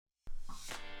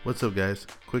What's up, guys?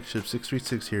 Quick Shift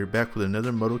 636 here, back with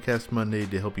another Motocast Monday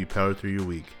to help you power through your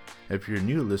week. If you're a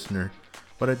new listener,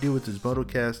 what I do with this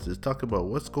Motocast is talk about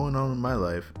what's going on in my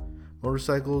life,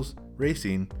 motorcycles,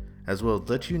 racing, as well as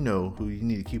let you know who you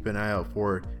need to keep an eye out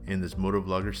for in this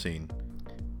motovlogger scene.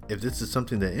 If this is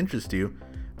something that interests you,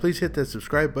 please hit that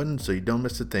subscribe button so you don't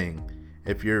miss a thing.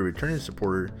 If you're a returning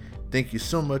supporter, thank you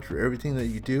so much for everything that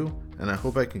you do, and I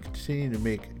hope I can continue to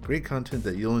make great content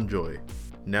that you'll enjoy.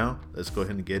 Now, let's go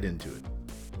ahead and get into it.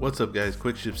 What's up, guys?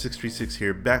 Quick Shift 636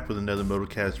 here, back with another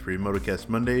Motocast for your Motocast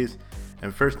Mondays.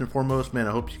 And first and foremost, man,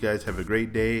 I hope you guys have a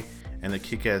great day and a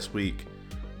kick-ass week.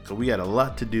 So we got a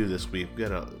lot to do this week. We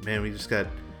just got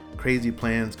crazy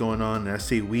plans going on. And I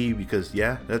say we because,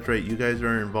 yeah, that's right, you guys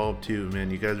are involved too, man.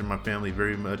 You guys are my family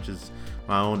very much as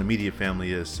my own immediate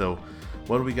family is. So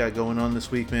what do we got going on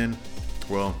this week, man?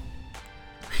 Well,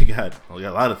 we got a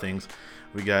lot of things.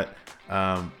 We got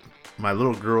my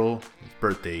little girl's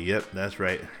birthday. Yep, that's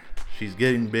right. She's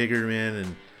getting bigger,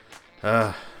 man,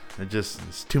 and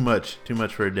it's too much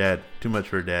for her dad. Too much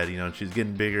for her dad. You know, she's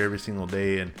getting bigger every single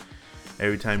day, and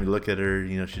every time you look at her,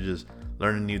 you know, she's just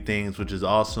learning new things, which is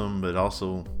awesome, but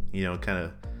also, you know,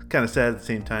 kind of sad at the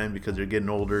same time because they're getting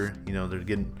older. You know, they're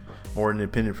getting more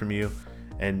independent from you,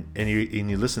 and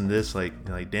you listen to this like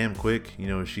damn quick. You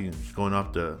know, she's going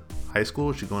off to high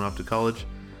school. She's going off to college.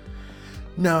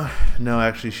 No,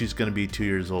 actually, she's gonna be 2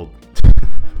 years old.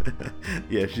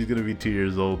 Yeah, she's gonna be 2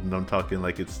 years old, and I'm talking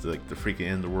like it's like the freaking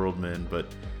end of the world, man. But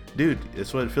dude,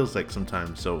 it's what it feels like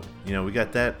sometimes. So, you know, we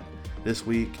got that this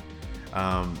week.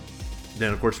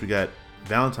 Then of course we got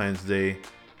Valentine's Day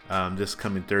this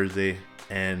coming Thursday,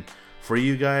 and for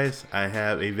you guys, I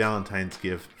have a Valentine's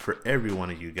gift for every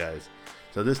one of you guys.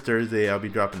 So this Thursday, I'll be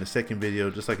dropping the second video,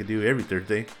 just like I do every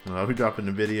Thursday. I'll be dropping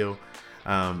the video.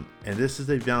 And this is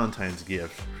a Valentine's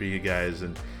gift for you guys,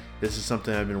 and this is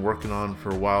something I've been working on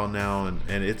for a while now,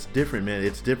 and it's different, man.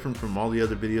 It's different from all the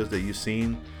other videos that you've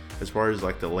seen as far as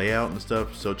like the layout and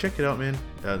stuff. So check it out, man.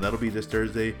 That'll be this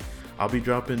Thursday. I'll be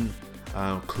dropping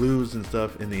clues and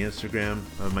stuff in the Instagram.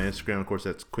 My Instagram, of course,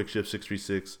 that's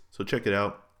QuickShift636. So check it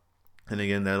out. And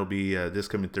again, that'll be this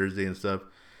coming Thursday and stuff.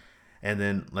 And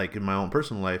then, like in my own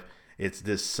personal life, it's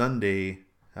this Sunday.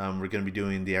 We're going to be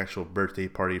doing the actual birthday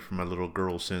party for my little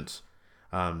girl since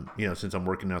I'm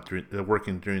working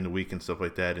during the week and stuff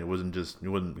like that. It wasn't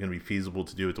going to be feasible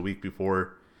to do it the week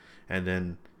before, and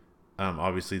then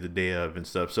obviously the day of and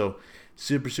stuff. So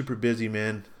super busy,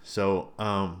 man. So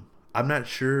I'm not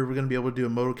sure we're going to be able to do a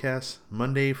Motocast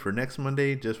Monday for next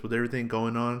Monday, just with everything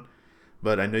going on.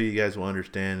 But I know you guys will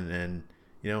understand, and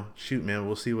you know, shoot, man,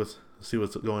 we'll see what's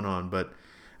going on. But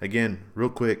again, real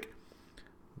quick.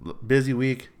 Busy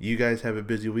week. You guys have a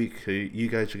busy week. You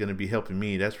guys are going to be helping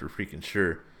me. That's for freaking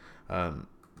sure. Plan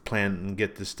and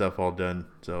get this stuff all done.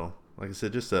 So, like I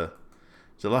said, it's a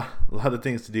lot of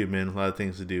things to do, man. A lot of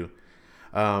things to do.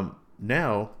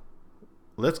 Now,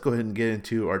 let's go ahead and get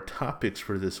into our topics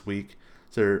for this week.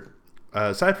 So,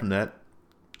 aside from that,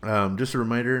 just a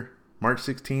reminder: March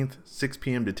 16th, 6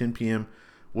 p.m. to 10 p.m.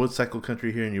 Wood Cycle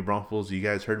Country here in New Braunfels. You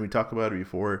guys heard me talk about it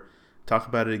before. Talk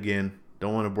about it again.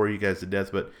 Don't want to bore you guys to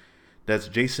death, but that's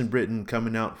Jason Britton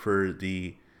coming out for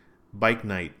the bike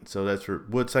night. So that's for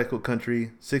Wood Cycle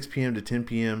Country, 6 p.m. to 10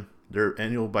 p.m. Their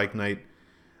annual bike night.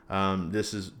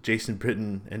 This is Jason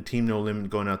Britton and Team No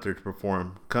Limit going out there to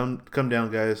perform. Come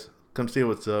down, guys. Come see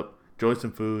what's up. Enjoy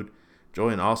some food. Enjoy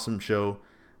an awesome show.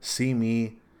 See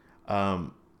me.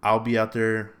 I'll be out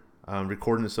there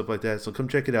recording and stuff like that. So come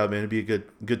check it out, man. It'll be a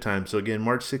good time. So again,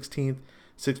 March 16th,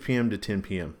 6 p.m. to 10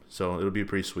 p.m. So it'll be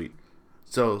pretty sweet.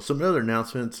 So some other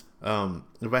announcements.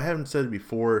 If I haven't said it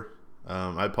before,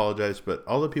 I apologize. But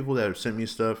all the people that have sent me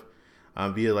stuff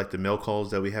via like the mail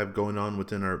calls that we have going on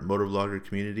within our motovlogger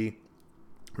community,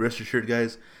 rest assured,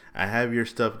 guys, I have your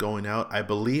stuff going out. I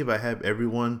believe I have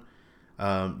everyone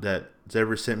that's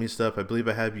ever sent me stuff. I believe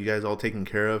I have you guys all taken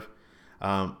care of.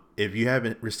 If you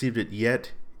haven't received it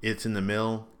yet, it's in the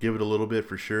mail. Give it a little bit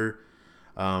for sure.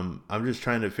 I'm just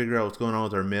trying to figure out what's going on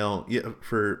with our mail. Yeah,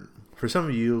 for some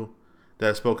of you that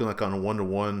I've spoken like on a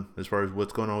one-to-one as far as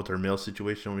what's going on with our mail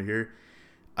situation over here,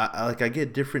 I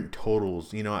get different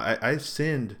totals. You know, I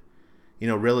send, you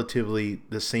know, relatively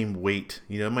the same weight.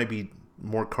 You know, it might be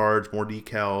more cards, more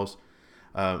decals,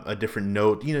 a different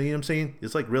note. You know what I'm saying?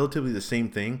 It's like relatively the same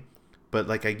thing, but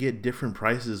like I get different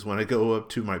prices when I go up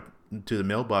to the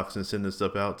mailbox and send this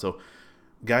stuff out. So,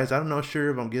 guys, I'm not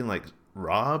sure if I'm getting like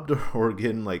robbed or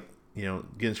getting like, you know,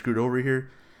 getting screwed over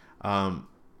here.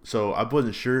 So I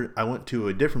wasn't sure. I went to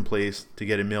a different place to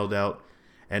get it mailed out,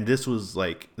 and this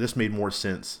made more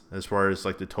sense as far as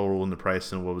like the total and the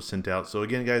price and what was sent out. So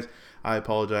again, guys, I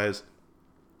apologize.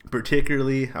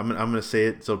 particularly, I'm gonna say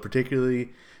it. So particularly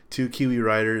to Kiwi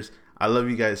riders, I love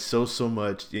you guys so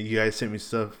much. You guys sent me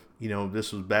stuff.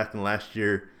 This was back in last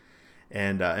year,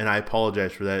 and I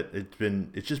apologize for that.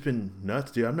 It's just been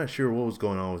nuts, dude. I'm not sure what was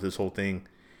going on with this whole thing.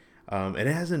 And it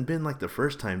hasn't been like the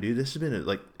first time, dude. This has been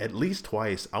like at least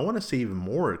twice. I want to say even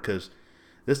more, because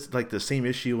this is like the same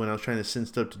issue when I was trying to send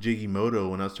stuff to Jiggy Moto,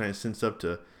 when I was trying to send stuff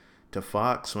to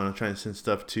Fox, when I was trying to send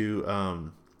stuff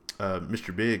to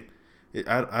Mr. Big.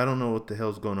 I don't know what the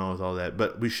hell's going on with all that,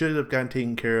 but we should have gotten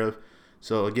taken care of.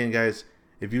 So again, guys,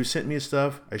 if you sent me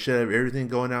stuff, I should have everything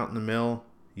going out in the mail.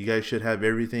 You guys should have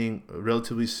everything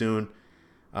relatively soon.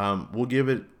 We'll give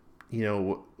it,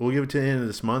 we'll give it to the end of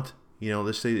this month.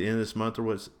 Let's say the end of this month or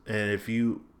what's. And if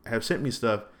you have sent me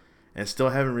stuff and still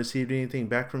haven't received anything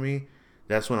back from me,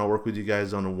 that's when I'll work with you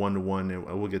guys on a 1-to-1, and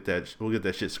we'll get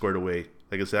that shit squared away.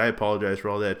 Like I said, I apologize for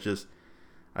all that.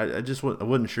 I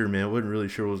wasn't sure, man. I wasn't really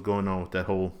sure what was going on with that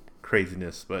whole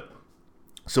craziness. But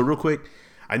so real quick,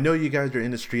 I know you guys are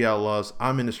industry outlaws.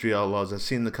 I'm industry outlaws. I've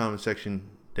seen in the comment section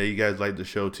that you guys like the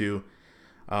show too.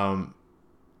 I'm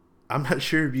not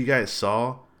sure if you guys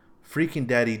saw freaking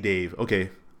Daddy Dave. Okay,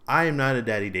 I am not a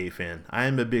Daddy Dave fan. I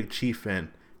am a Big Chief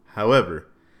fan. However,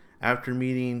 after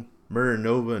meeting Murder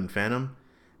Nova and Phantom,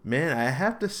 man, I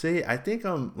have to say, I think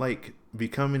I'm like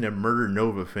becoming a Murder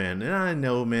Nova fan. And I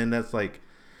know, man, that's like,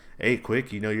 hey,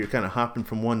 quick, you're kind of hopping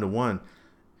from 1-to-1.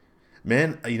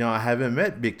 Man, I haven't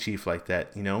met Big Chief like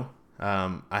that,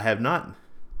 I have not.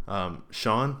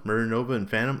 Sean, Murder Nova, and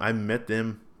Phantom, I met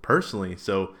them personally,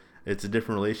 so it's a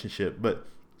different relationship. But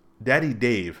Daddy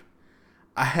Dave,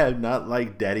 I have not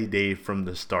liked Daddy Dave from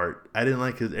the start. I didn't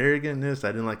like his arrogantness.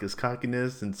 I didn't like his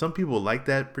cockiness. And some people like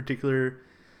that particular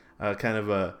kind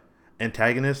of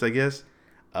antagonist, I guess,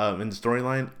 in the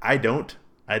storyline. I don't.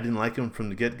 I didn't like him from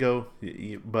the get-go.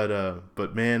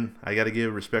 But man, I got to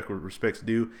give respect where respect's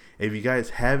due. If you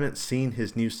guys haven't seen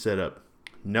his new setup,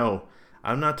 no,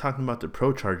 I'm not talking about the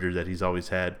Pro Charger that he's always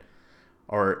had,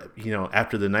 or,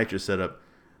 after the Nitro setup.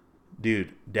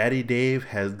 Dude, Daddy Dave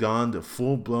has gone to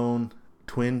full-blown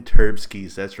twin turb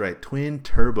skis. That's right, twin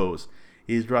turbos.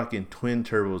 He's rocking twin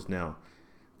turbos now.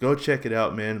 Go check it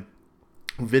out, man.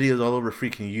 Videos all over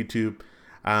freaking YouTube.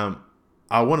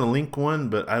 I want to link one,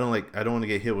 but I don't want to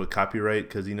get hit with copyright,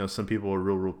 because some people are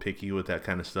real picky with that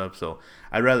kind of stuff. So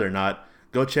I'd rather not.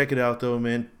 Go check it out though,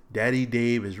 man. Daddy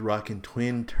Dave is rocking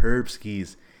twin turb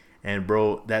skis, and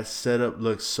bro, that setup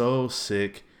looks so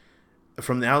sick.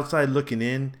 From the outside looking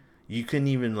in, you couldn't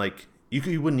even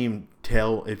you wouldn't even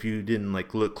tell if you didn't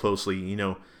look closely.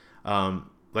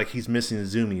 Like he's missing the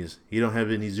zoomies. He don't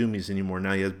have any zoomies anymore.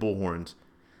 Now he has bullhorns.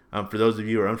 For those of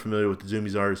you who are unfamiliar with the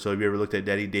zoomies are, so if you ever looked at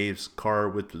Daddy Dave's car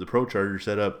with the Pro Charger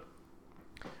setup,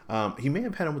 he may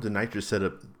have had him with the Nitro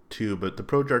setup too, but the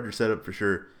Pro Charger setup for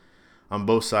sure. On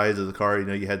both sides of the car,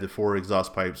 you had the 4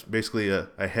 exhaust pipes, basically a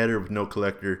header with no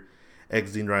collector,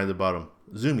 exiting right at the bottom.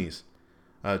 Zoomies,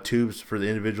 tubes for the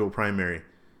individual primary.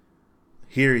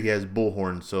 Here he has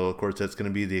bullhorns, so of course that's going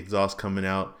to be the exhaust coming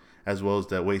out, as well as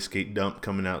that wastegate dump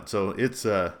coming out. So it's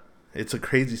a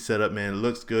crazy setup, man. It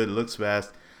looks good, it looks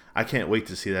fast. I can't wait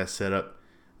to see that setup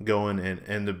going,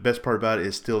 and the best part about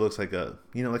it still looks like a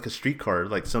street car,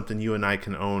 like something you and I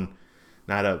can own,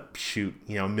 not a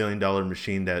 $1 million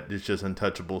machine that is just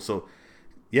untouchable. So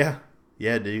yeah,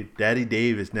 dude, Daddy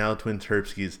Dave is now twin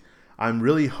Terpskis. I'm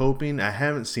really hoping, I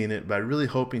haven't seen it, but I'm really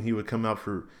hoping he would come out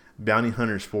for Bounty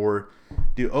Hunters 4.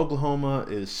 Dude, Oklahoma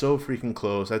is so freaking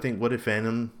close. I think, what did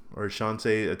Phantom or Sean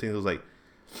say? I think it was like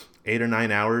 8 or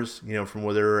 9 hours, from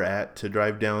where they were at to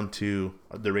drive down to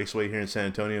the raceway here in San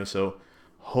Antonio. So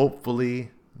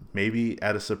hopefully, maybe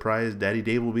at a surprise, Daddy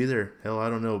Dave will be there. Hell, I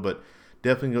don't know, but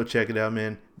definitely go check it out,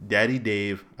 man. Daddy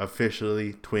Dave,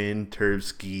 officially twin turb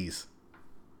skis.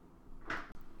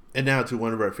 And now to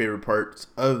one of our favorite parts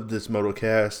of this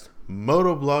Motocast,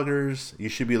 moto bloggers you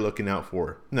should be looking out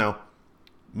for. Now,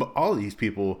 all of these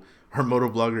people are moto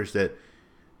bloggers that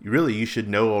you should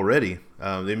know already.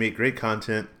 They make great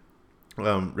content.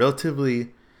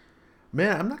 Relatively,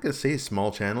 man, I'm not going to say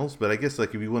small channels, but I guess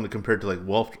if you want to compare it to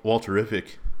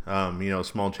Walterific,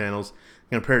 small channels,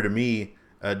 compared to me,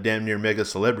 damn near mega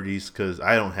celebrities, because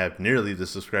I don't have nearly the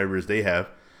subscribers they have.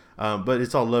 But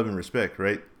it's all love and respect,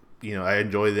 right? I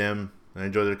enjoy them. I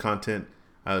enjoy their content.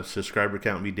 Subscriber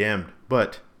count be damned.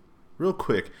 But real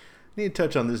quick, I need to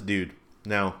touch on this dude.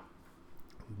 Now,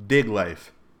 Dig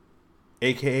Life,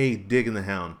 aka Digging the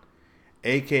Hound,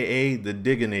 aka the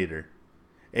Digginator,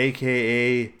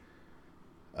 aka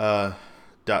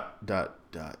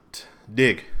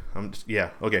Dig.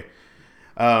 Okay.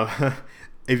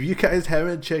 If you guys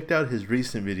haven't checked out his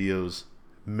recent videos,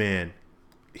 man,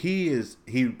 he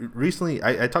recently,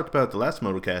 I talked about it the last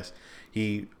Motocast.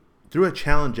 He threw a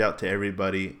challenge out to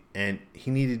everybody, and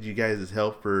he needed you guys'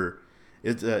 help for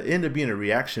it. Ended up being a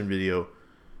reaction video,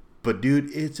 but dude,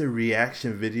 it's a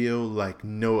reaction video like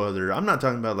no other. I'm not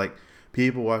talking about like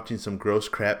people watching some gross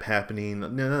crap happening,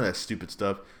 none of that stupid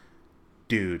stuff.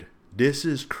 Dude, this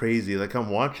is crazy. Like, I'm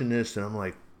watching this and I'm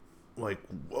like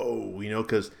whoa,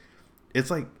 because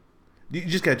it's like, you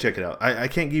just gotta check it out. I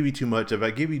can't give you too much. If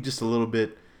I give you just a little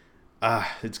bit,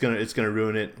 it's gonna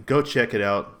ruin it. Go check it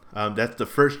out. That's the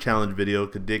first challenge video,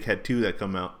 because Dick had two that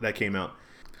came out.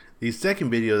 The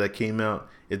second video that came out,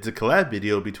 it's a collab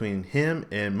video between him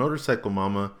and Motorcycle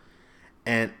Mama,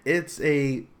 and it's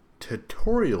a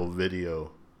tutorial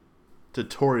video.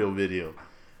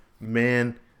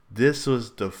 Man, this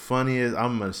was the funniest.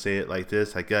 I'm gonna say it like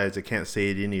this, like, guys, I can't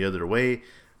say it any other way.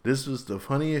 This was the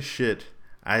funniest shit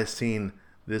I've seen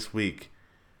this week.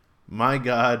 My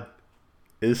God,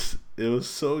 it was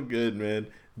so good, man.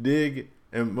 Dig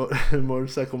and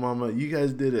Motorcycle Mama, you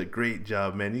guys did a great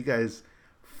job, man. You guys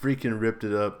freaking ripped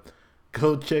it up.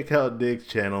 Go check out Dig's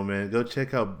channel, man. Go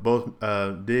check out both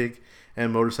Dig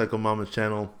and Motorcycle Mama's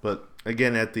channel. But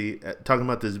again, talking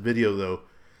about this video though,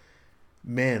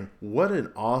 man, what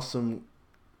an awesome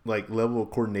like level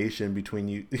of coordination between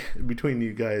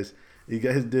you guys. You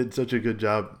guys did such a good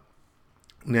job.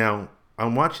 Now,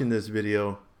 I'm watching this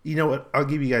video. You know what? I'll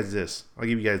give you guys this.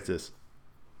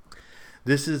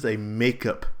 This is a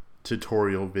makeup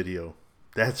tutorial video.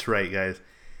 That's right, guys.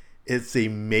 It's a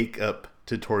makeup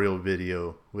tutorial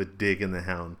video with Dig and the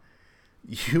Hound.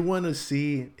 You want to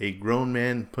see a grown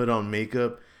man put on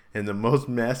makeup in the most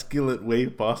masculine way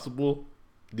possible?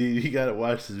 Dude, you gotta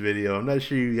watch this video. I'm not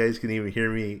sure you guys can even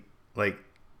hear me like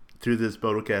through this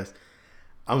podcast.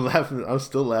 I'm laughing. I'm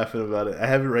still laughing about it. I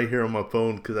have it right here on my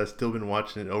phone because I've still been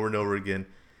watching it over and over again.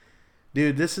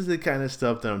 Dude, this is the kind of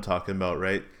stuff that I'm talking about,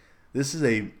 right? This is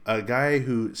a guy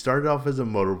who started off as a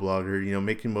motovlogger,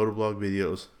 making motovlog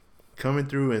videos, coming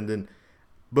through and then,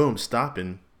 boom,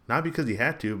 stopping. Not because he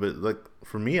had to, but like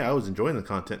for me, I was enjoying the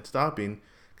content. Stopping,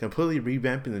 completely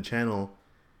revamping the channel,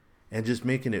 and just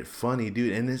making it funny,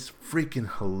 dude. And it's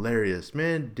freaking hilarious,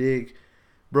 man. Dig,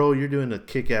 bro, you're doing a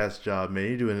kick-ass job, man.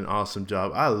 You're doing an awesome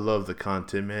job. I love the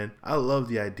content, man. I love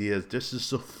the ideas. This is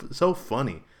so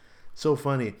funny,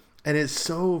 and it's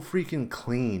so freaking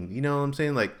clean. You know what I'm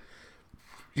saying? Like,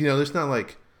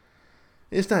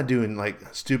 it's not doing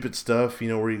like stupid stuff,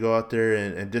 where you go out there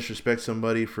and disrespect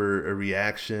somebody for a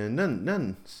reaction. None,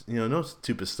 no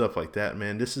stupid stuff like that,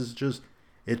 man. This is just,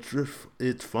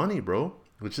 it's funny, bro.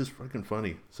 Which is freaking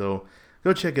funny. So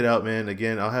go check it out, man.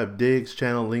 Again, I'll have Dig's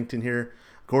channel linked in here.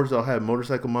 Of course, I'll have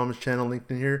Motorcycle Mama's channel linked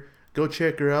in here. Go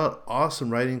check her out. Awesome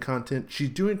writing content. She's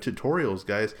doing tutorials,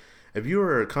 guys. If you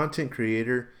are a content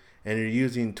creator and you're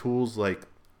using tools like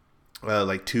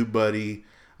TubeBuddy,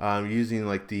 using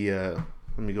like the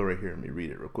let me go right here. Let me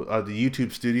read it real quick. The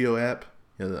YouTube Studio app.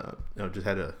 Just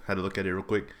had to look at it real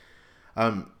quick.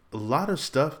 A lot of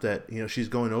stuff that she's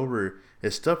going over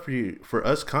is stuff for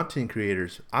us content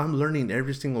creators. I'm learning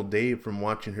every single day from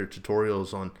watching her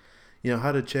tutorials on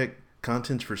how to check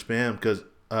contents for spam, because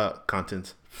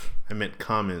comments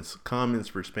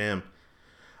for spam,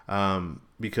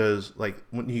 because like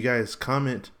when you guys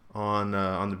comment on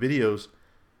the videos,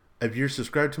 if you're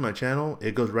subscribed to my channel,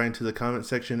 it goes right into the comment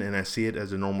section and I see it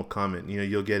as a normal comment.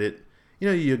 You'll get it.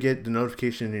 You'll get the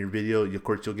notification in your video. Of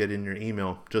course, you'll get it in your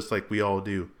email, just like we all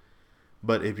do.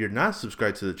 But if you're not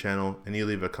subscribed to the channel and you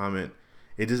leave a comment,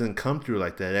 it doesn't come through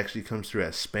like that. It actually comes through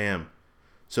as spam.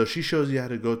 So she shows you how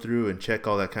to go through and check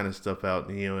all that kind of stuff out,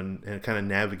 and kind of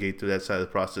navigate through that side of the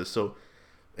process. So,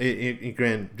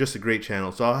 just a great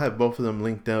channel. So I'll have both of them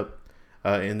linked up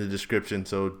in the description.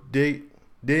 So Dig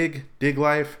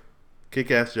Life,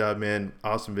 kick-ass job, man.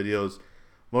 Awesome videos.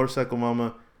 Motorcycle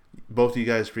Mama, both of you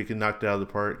guys freaking knocked it out of the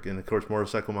park. And of course,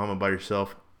 Motorcycle Mama by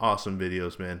yourself, awesome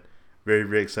videos, man. Very,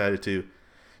 very excited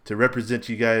to represent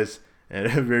you guys, and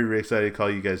I'm very, very excited to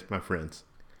call you guys my friends.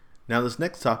 Now, this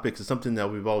next topic is something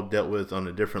that we've all dealt with on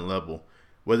a different level.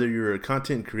 Whether you're a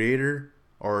content creator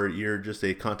or you're just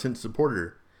a content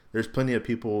supporter, there's plenty of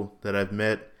people that I've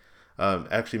met.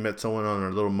 Actually met someone on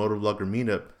our little motovlogger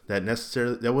meetup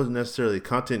that wasn't necessarily a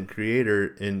content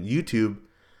creator in YouTube,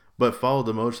 but followed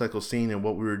the motorcycle scene and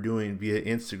what we were doing via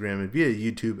Instagram and via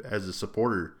YouTube as a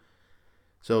supporter.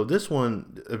 So this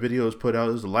one, a video was put out.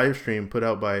 It was a live stream put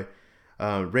out by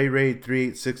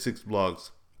Ray3866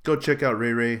 Vlogs. Go check out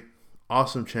Ray.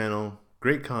 Awesome channel,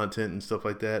 great content and stuff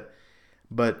like that.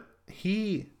 But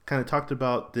he kind of talked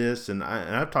about this, and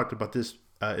I've talked about this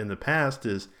in the past,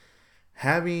 is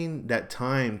having that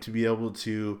time to be able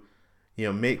to,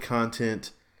 make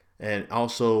content and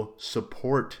also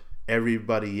support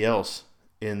everybody else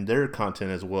in their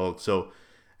content as well. So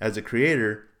as a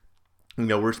creator,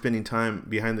 we're spending time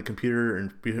behind the computer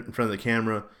and in front of the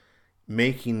camera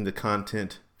making the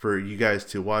content for you guys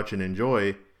to watch and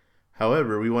enjoy.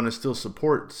 However, we want to still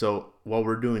support. So while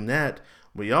we're doing that,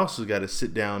 we also got to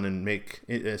sit down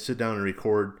and sit down and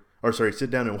record, or sorry, sit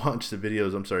down and watch the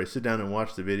videos. Sit down and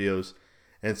watch the videos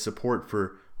and support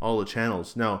for all the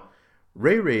channels. Now,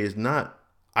 Ray Ray is not,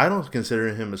 I don't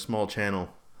consider him a small channel.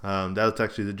 That was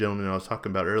actually the gentleman I was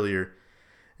talking about earlier.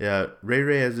 Ray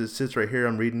Ray, as it sits right here,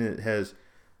 I'm reading it, has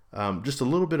just a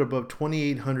little bit above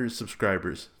 2,800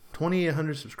 subscribers.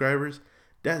 2,800 subscribers,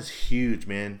 that's huge,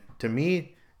 man. To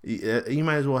me, you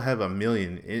might as well have 1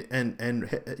 million. And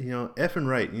effing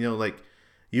right. Like,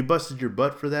 you busted your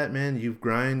butt for that, man. You've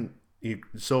grinded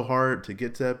so hard to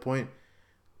get to that point.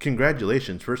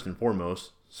 Congratulations, first and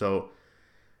foremost. So,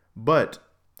 but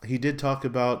he did talk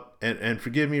about, and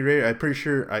forgive me, Ray, I'm pretty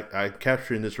sure I'm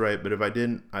capturing this right, but if I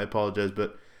didn't, I apologize.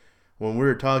 But when we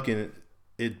were talking,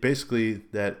 it basically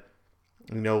that,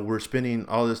 we're spending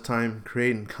all this time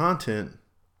creating content,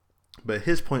 but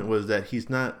his point was that he's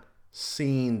not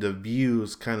seeing the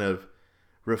views kind of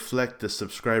reflect the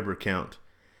subscriber count.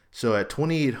 So at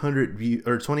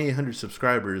 2,800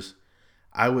 subscribers,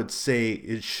 I would say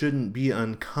it shouldn't be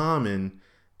uncommon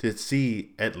to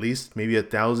see at least maybe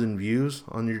 1,000 views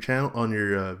on your channel, on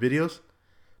your videos,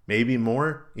 maybe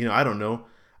more. I don't know.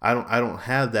 I don't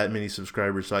have that many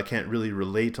subscribers, so I can't really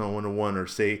relate on one-on-one or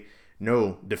say,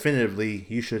 no, definitively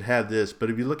you should have this.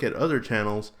 But if you look at other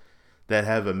channels that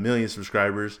have 1 million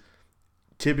subscribers,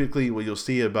 typically what you'll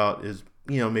see about is,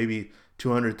 maybe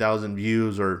 200,000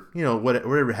 views or,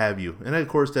 whatever have you. And of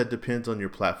course that depends on your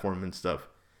platform and stuff.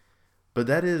 But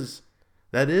that is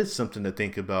something to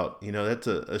think about. That's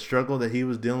a struggle that he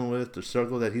was dealing with. The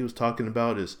struggle that he was talking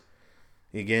about is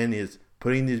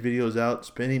putting these videos out,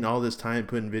 spending all this time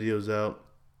putting videos out,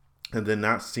 and then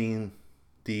not seeing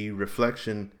the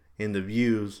reflection in the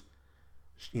views,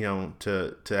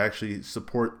 to actually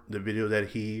support the video that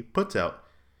he puts out.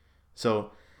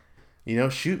 So,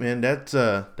 shoot, man, that's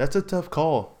a tough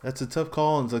call. That's a tough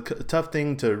call, and it's a tough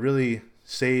thing to really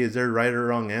say, is there a right or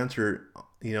wrong answer?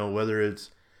 Whether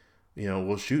it's,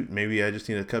 well, shoot, maybe I just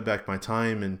need to cut back my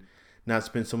time and not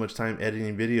spend so much time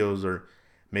editing videos, or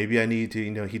maybe I need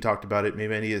to, he talked about it,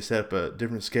 maybe I need to set up a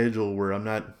different schedule where I'm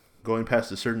not going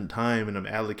past a certain time and I'm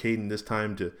allocating this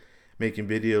time to making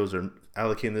videos or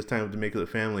allocating this time to make with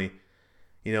the family.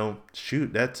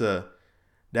 Shoot,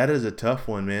 that is a tough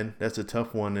one, man. That's a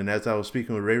tough one. And as I was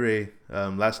speaking with Ray Ray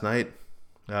last night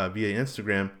via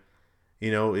Instagram,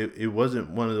 it wasn't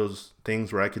one of those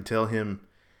things where I could tell him,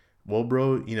 well,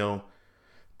 bro,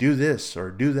 do this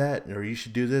or do that, or you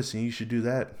should do this and you should do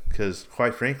that. Because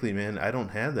quite frankly, man, I don't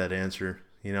have that answer.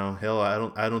 Hell,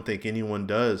 I don't think anyone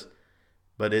does.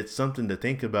 But it's something to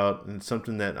think about, and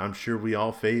something that I'm sure we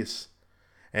all face.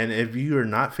 And if you are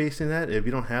not facing that, if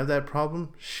you don't have that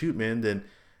problem, shoot, man, then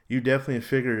you definitely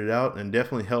figured it out, and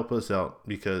definitely help us out,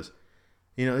 because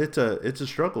it's a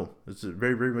struggle. It's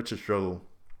very, very much a struggle.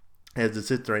 As it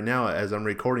sits right now, as I'm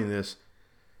recording this,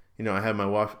 I have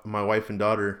my wife and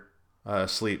daughter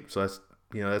asleep, so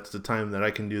that's the time that I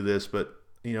can do this. But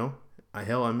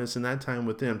I'm missing that time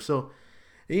with them. So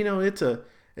it's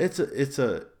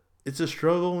a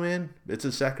struggle, man. It's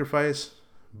a sacrifice.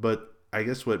 But I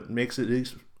guess what makes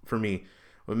it, for me,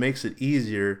 what makes it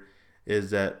easier is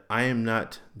that I am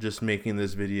not just making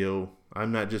this video.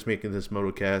 I'm not just making this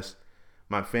Motocast.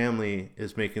 My family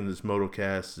is making this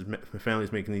Motocast. My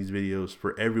family's making these videos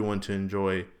for everyone to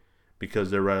enjoy,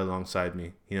 because they're right alongside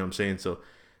me. You know what I'm saying? So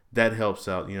that helps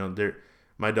out.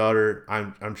 My daughter,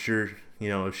 I'm sure,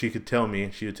 if she could tell me,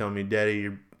 she would tell me, Daddy,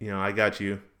 I got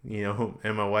you.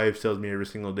 And my wife tells me every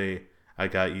single day, I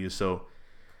got you. So,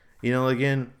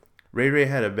 again, Ray Ray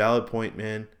had a valid point,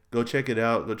 man. Go check it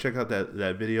out. Go check out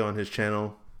that video on his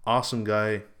channel. Awesome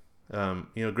guy.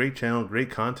 Great channel,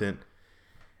 great content.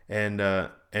 And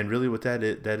really with that,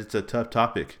 it's a tough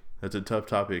topic. That's a tough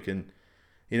topic. And,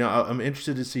 I'm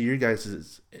interested to see your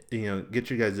guys', get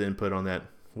your guys' input on that.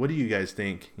 What do you guys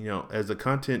think? As a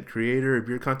content creator, if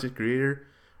you're a content creator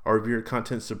or if you're a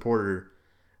content supporter,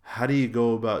 how do you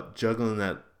go about juggling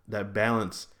that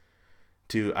balance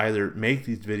to either make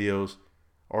these videos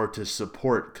or to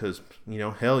support? Because,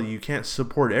 hell, you can't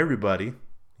support everybody.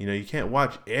 You can't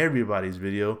watch everybody's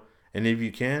video. And if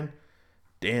you can,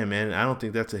 damn, man, I don't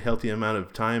think that's a healthy amount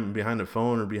of time behind a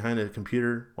phone or behind a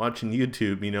computer watching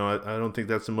YouTube. I don't think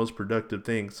that's the most productive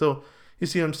thing. So, you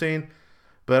see what I'm saying?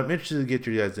 But I'm interested to get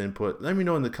your guys' input. Let me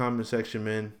know in the comment section,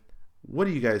 man. What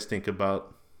do you guys think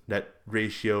about that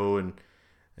ratio, and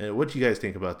And what do you guys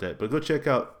think about that? But go check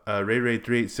out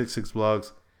Ray3866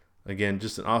 blogs. Again,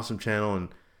 just an awesome channel and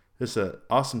just an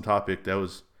awesome topic that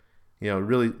was,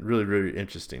 really, really, really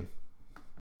interesting.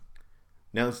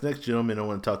 Now, this next gentleman I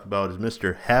want to talk about is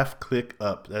Mr. Half Click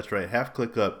Up. That's right, Half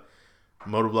Click Up,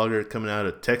 motovlogger coming out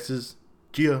of Texas.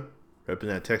 Gia, repping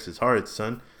that Texas hard,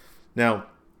 son. Now,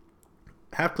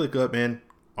 Half Click Up, man,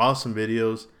 awesome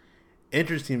videos,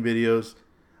 interesting videos.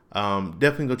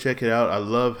 Definitely go check it out. I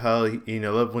love how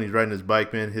love when he's riding his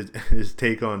bike, man. His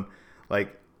take on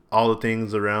like all the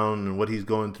things around and what he's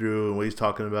going through and what he's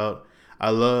talking about.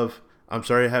 I'm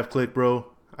sorry, Half Click, bro.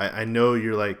 I know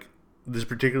you're like this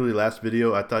particularly last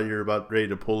video. I thought you were about ready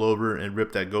to pull over and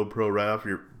rip that GoPro right off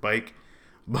your bike,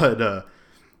 but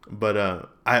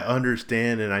I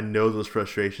understand and I know those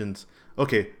frustrations.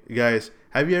 Okay, guys,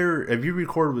 have you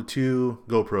recorded with 2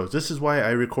 GoPros? This is why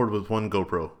I record with 1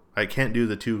 GoPro. I can't do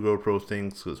the 2 GoPro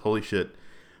things because holy shit.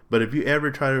 But if you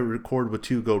ever try to record with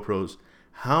 2 GoPros,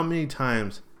 how many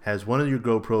times has one of your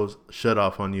GoPros shut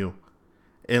off on you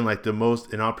in like the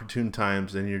most inopportune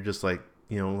times, and you're just like,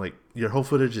 like your whole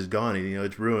footage is gone, and,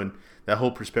 it's ruined. That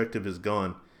whole perspective is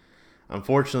gone.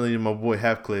 Unfortunately, my boy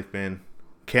Half Click, man,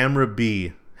 Camera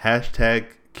B, hashtag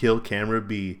kill Camera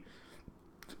B.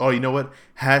 Oh, you know what?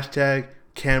 Hashtag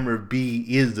Camera B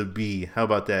is the B. How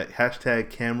about that? Hashtag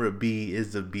Camera B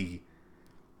is the B.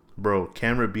 Bro,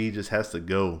 Camera B just has to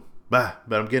go. But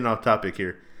I'm getting off topic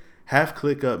here. Half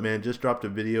Click Up, man, just dropped a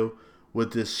video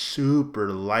with this super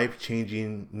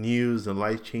life-changing news and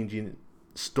life-changing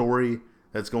story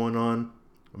that's going on.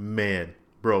 Man,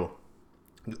 bro,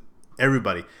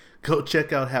 everybody, go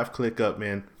check out Half Click Up,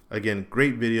 man. Again,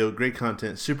 great video, great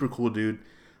content, super cool dude.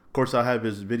 Of course, I'll have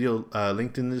his video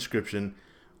linked in the description.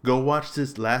 Go watch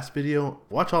this last video.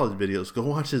 Watch all his videos. Go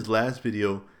watch his last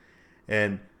video.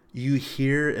 And you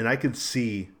hear, and I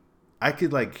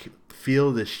could like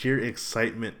feel the sheer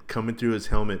excitement coming through his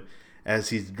helmet as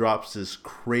he drops this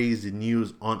crazy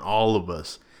news on all of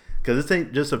us. Because this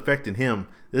ain't just affecting him.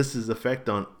 This is effect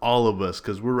on all of us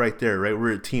because we're right there, right?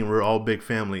 We're a team. We're all big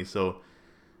family. So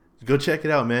go check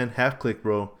it out, man. Half Click,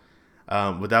 bro.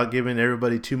 Without giving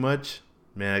everybody too much,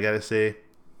 man, I got to say,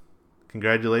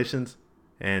 congratulations.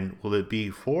 And will it be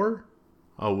 4?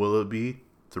 Or will it be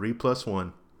 3 +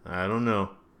 1? I don't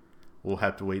know. We'll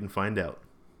have to wait and find out.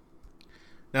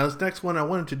 Now, this next one, I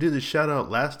wanted to do this shout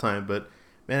out last time, but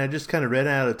man, I just kind of ran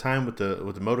out of time with the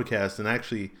Motocast, and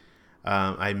actually,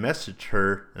 I messaged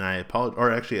her, and I apologize,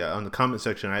 or actually on the comment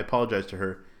section, I apologized to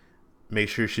her. Make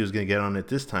sure she was going to get on it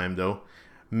this time, though.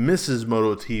 Mrs.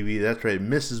 Moto TV, that's right,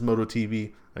 Mrs. Moto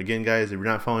TV. Again, guys, if you're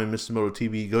not following Mrs. Moto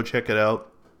TV, go check it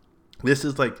out. This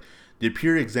is like the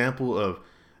pure example of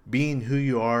being who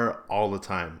you are all the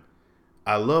time.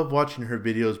 I love watching her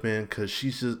videos, man, because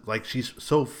she's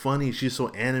so funny. She's so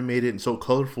animated and so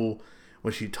colorful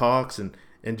when she talks and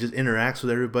just interacts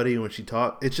with everybody when she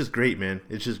talks. It's just great, man.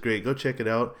 It's just great. Go check it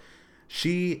out.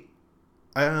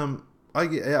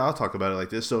 I'll talk about it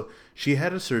like this. So she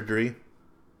had a surgery,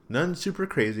 none super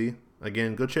crazy.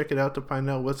 Again, go check it out to find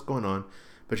out what's going on.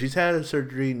 But she's had a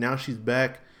surgery. Now she's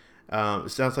back.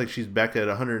 It sounds like she's back at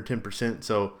 110%.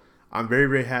 So I'm very,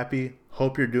 very happy.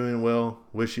 Hope you're doing well.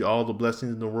 Wish you all the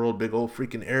blessings in the world. Big old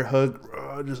freaking air hug.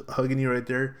 Just hugging you right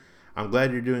there. I'm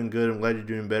glad you're doing good. I'm glad you're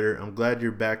doing better. I'm glad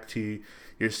you're back to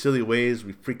your silly ways.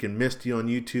 We freaking missed you on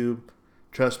YouTube.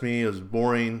 Trust me, it was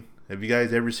boring. Have you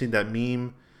guys ever seen that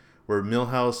meme where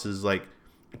Milhouse is like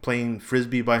playing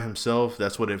frisbee by himself?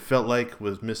 That's what it felt like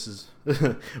with Mrs.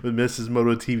 with Mrs.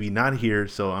 Moto TV not here.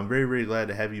 So I'm very, very glad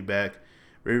to have you back.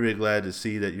 Very, very glad to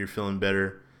see that you're feeling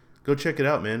better. Go check it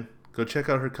out, man. Go check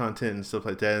out her content and stuff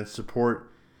like that and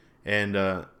support. And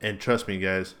trust me,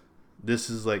 guys, this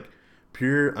is like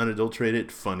pure, unadulterated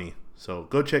funny. So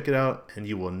go check it out and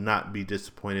you will not be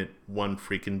disappointed one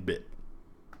freaking bit.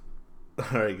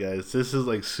 Alright, guys, this is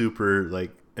like super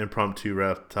like impromptu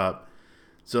right off the top.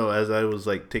 So as I was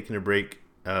like taking a break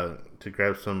to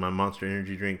grab some of my Monster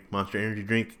Energy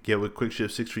drink, get with Quick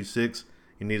Shift 636.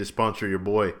 You need to sponsor your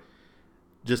boy.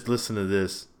 Just listen to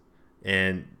this,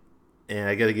 and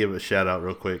I got to give a shout out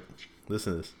real quick.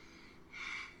 Listen to this.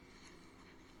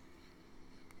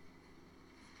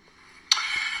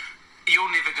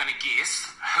 You're never going to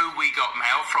guess who we got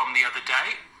mail from the other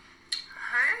day.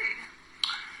 Who?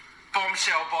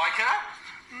 Bombshell Biker.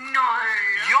 No.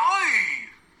 Yo!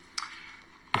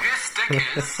 Her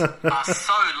stickers are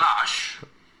so lush.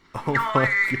 Oh No. my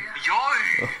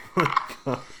Yo!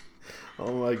 God.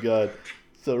 Oh my God.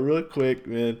 So real quick,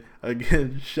 man,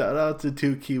 again, shout out to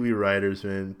 2 Kiwi riders,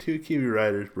 man. 2 Kiwi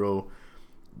riders, bro.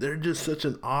 They're just such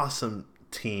an awesome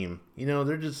team. You know,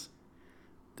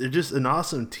 they're just an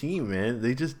awesome team, man.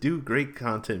 They just do great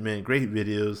content, man. Great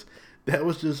videos. That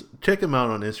was just check them out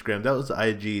on Instagram. That was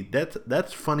IG.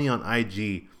 That's funny on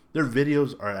IG. Their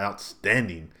videos are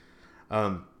outstanding.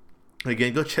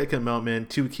 Again, go check them out, man.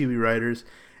 Two Kiwi riders,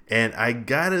 and I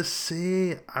gotta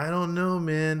say, I don't know,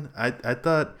 man. I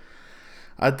thought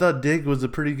Dig was a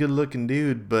pretty good looking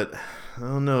dude, but I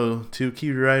don't know. Two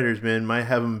Kiwi riders, man, might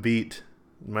have him beat.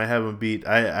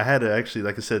 I had to actually,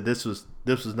 like I said, this was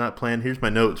not planned. Here's my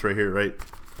notes right here, right?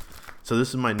 So this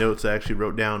is my notes I actually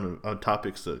wrote down on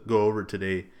topics to go over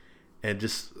today, and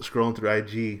just scrolling through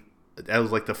IG, that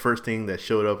was like the first thing that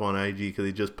showed up on IG because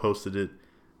they just posted it.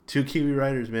 Two Kiwi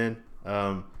riders, man.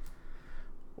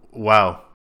 Wow.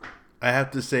 I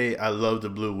have to say, I love the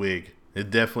blue wig.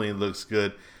 It definitely looks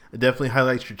good. It definitely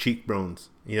highlights your cheekbones.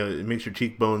 It makes your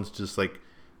cheekbones just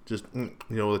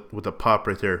with a pop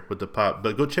right there, with the pop.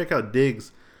 But go check out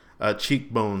Dig's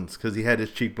cheekbones, because he had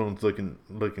his cheekbones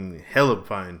looking hella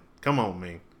fine. Come on,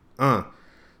 man.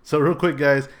 So real quick,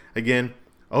 guys, again,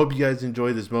 I hope you guys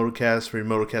enjoy this Motocast for your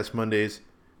Motocast Mondays,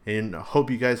 and I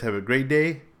hope you guys have a great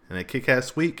day and a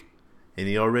kick-ass week. And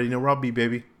you already know where I'll be,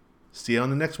 baby. See you on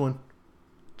the next one.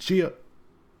 See ya.